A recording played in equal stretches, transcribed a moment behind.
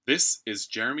This is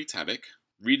Jeremy Tabick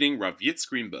reading Rav Yitz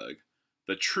Greenberg,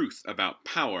 The Truth About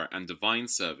Power and Divine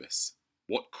Service,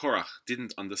 What Korah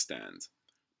Didn't Understand,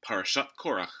 Parashat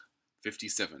Korah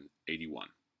 57:81.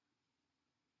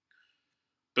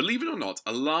 Believe it or not,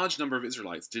 a large number of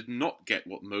Israelites did not get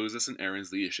what Moses and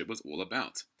Aaron's leadership was all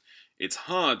about. It's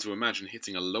hard to imagine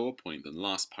hitting a lower point than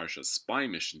last parashah's spy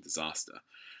mission disaster,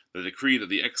 the decree that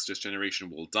the Exodus generation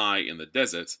will die in the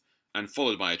desert, and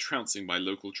followed by a trouncing by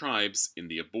local tribes in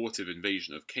the abortive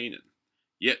invasion of Canaan.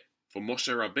 Yet, for Moshe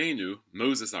Rabbeinu,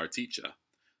 Moses our teacher,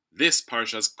 this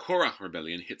parashah's Korah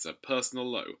rebellion hits a personal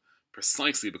low,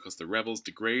 precisely because the rebels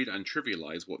degrade and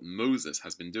trivialize what Moses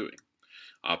has been doing.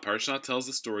 Our parashah tells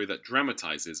the story that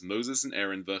dramatizes Moses and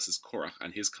Aaron versus Korah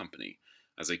and his company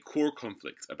as a core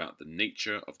conflict about the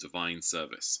nature of divine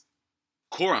service.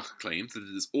 Korah claims that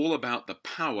it is all about the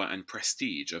power and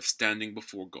prestige of standing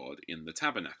before God in the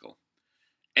tabernacle.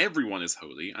 Everyone is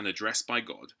holy and addressed by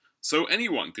God, so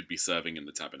anyone could be serving in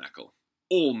the tabernacle.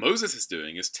 All Moses is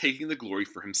doing is taking the glory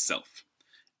for himself.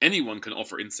 Anyone can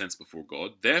offer incense before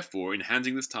God, therefore in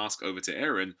handing this task over to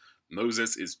Aaron,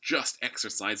 Moses is just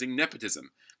exercising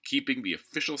nepotism, keeping the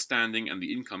official standing and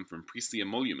the income from priestly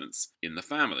emoluments in the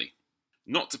family.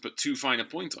 Not to put too fine a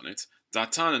point on it,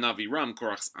 Datan and Aviram,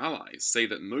 Korah's allies, say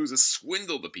that Moses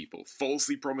swindled the people,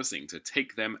 falsely promising to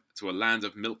take them to a land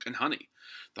of milk and honey.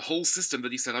 The whole system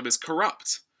that he set up is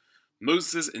corrupt.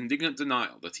 Moses' indignant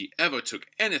denial that he ever took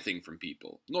anything from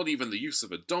people, not even the use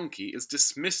of a donkey, is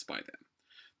dismissed by them.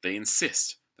 They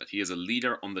insist that he is a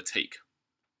leader on the take.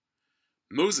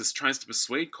 Moses tries to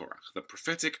persuade Korah that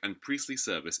prophetic and priestly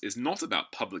service is not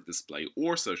about public display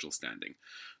or social standing,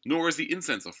 nor is the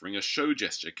incense offering a show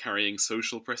gesture carrying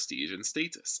social prestige and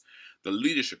status. The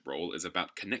leadership role is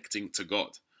about connecting to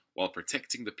God, while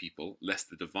protecting the people lest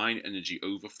the divine energy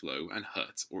overflow and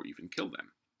hurt or even kill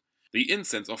them. The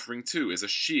incense offering too is a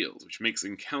shield which makes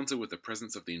encounter with the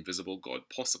presence of the invisible God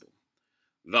possible.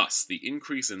 Thus, the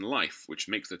increase in life which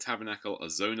makes the tabernacle a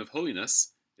zone of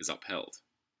holiness is upheld.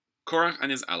 Korah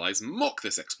and his allies mock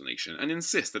this explanation and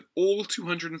insist that all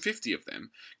 250 of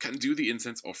them can do the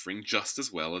incense offering just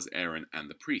as well as Aaron and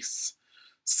the priests.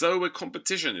 So a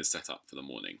competition is set up for the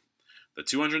morning. The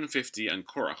 250 and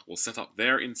Korah will set up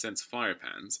their incense fire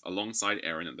pans alongside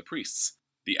Aaron and the priests.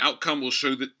 The outcome will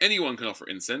show that anyone can offer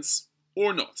incense,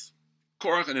 or not.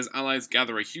 Korah and his allies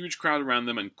gather a huge crowd around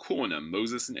them and corner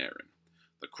Moses and Aaron.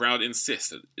 The crowd insists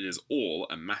that it is all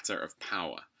a matter of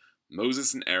power.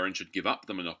 Moses and Aaron should give up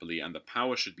the monopoly and the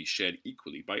power should be shared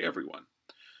equally by everyone.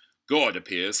 God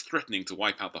appears, threatening to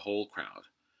wipe out the whole crowd.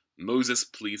 Moses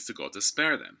pleads to God to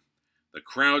spare them. The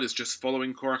crowd is just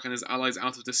following Korah and his allies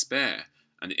out of despair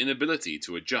and inability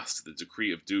to adjust to the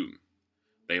decree of doom.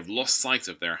 They have lost sight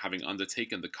of their having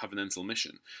undertaken the covenantal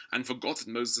mission and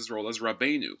forgotten Moses' role as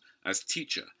Rabbeinu, as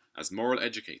teacher, as moral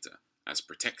educator, as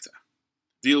protector.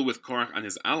 Deal with Korah and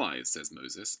his allies, says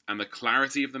Moses, and the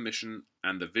clarity of the mission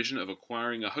and the vision of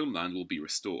acquiring a homeland will be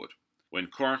restored. When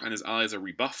Korah and his allies are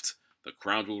rebuffed, the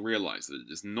crowd will realize that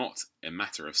it is not a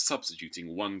matter of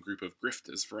substituting one group of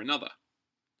grifters for another.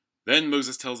 Then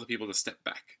Moses tells the people to step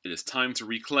back. It is time to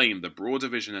reclaim the broader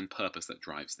vision and purpose that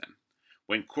drives them.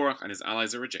 When Korah and his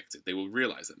allies are rejected, they will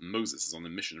realize that Moses is on a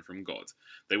mission from God.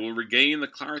 They will regain the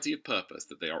clarity of purpose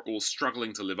that they are all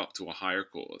struggling to live up to a higher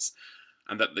cause,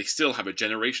 and that they still have a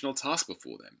generational task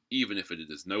before them, even if it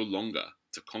is no longer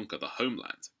to conquer the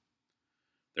homeland.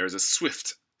 There is a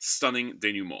swift, stunning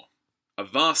denouement. A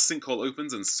vast sinkhole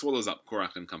opens and swallows up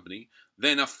Korah and company.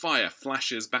 Then a fire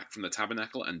flashes back from the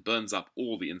tabernacle and burns up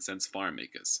all the incense fire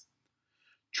makers.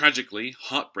 Tragically,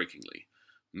 heartbreakingly,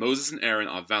 Moses and Aaron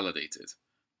are validated,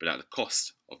 but at the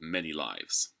cost of many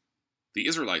lives. The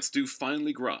Israelites do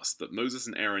finally grasp that Moses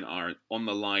and Aaron are on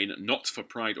the line not for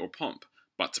pride or pomp,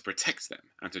 but to protect them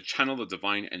and to channel the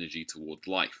divine energy toward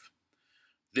life.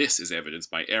 This is evidenced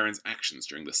by Aaron's actions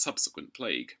during the subsequent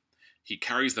plague. He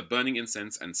carries the burning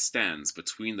incense and stands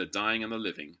between the dying and the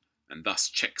living, and thus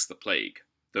checks the plague.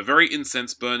 The very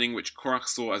incense burning which Korah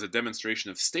saw as a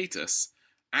demonstration of status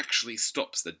actually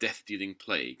stops the death-dealing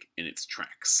plague in its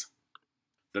tracks.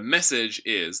 The message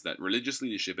is that religious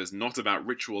leadership is not about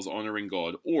rituals honoring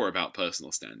God or about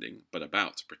personal standing, but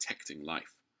about protecting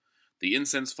life. The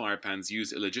incense fire pans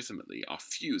used illegitimately are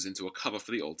fused into a cover for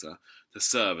the altar to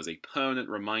serve as a permanent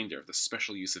reminder of the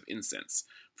special use of incense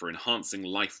for enhancing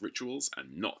life rituals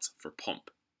and not for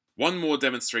pomp. One more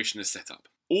demonstration is set up.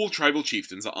 All tribal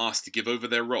chieftains are asked to give over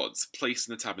their rods, placed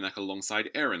in the tabernacle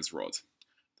alongside Aaron's rod.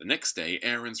 The next day,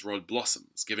 Aaron's rod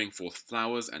blossoms, giving forth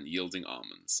flowers and yielding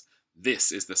almonds.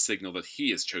 This is the signal that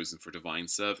he is chosen for divine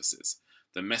services.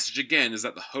 The message again is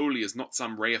that the holy is not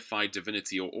some reified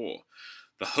divinity or awe.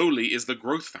 The holy is the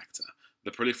growth factor,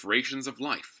 the proliferations of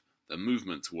life, the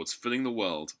movement towards filling the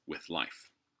world with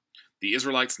life. The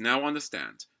Israelites now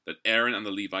understand that Aaron and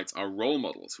the Levites are role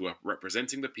models who are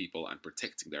representing the people and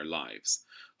protecting their lives.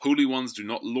 Holy ones do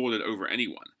not lord it over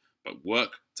anyone, but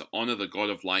work to honor the God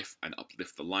of life and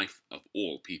uplift the life of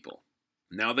all people.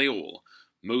 Now they all,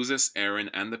 Moses,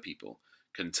 Aaron, and the people,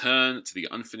 can turn to the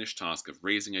unfinished task of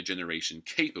raising a generation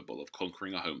capable of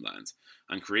conquering a homeland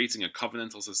and creating a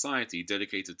covenantal society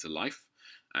dedicated to life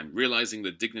and realizing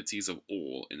the dignities of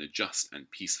all in a just and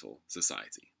peaceful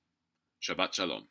society. Shabbat Shalom.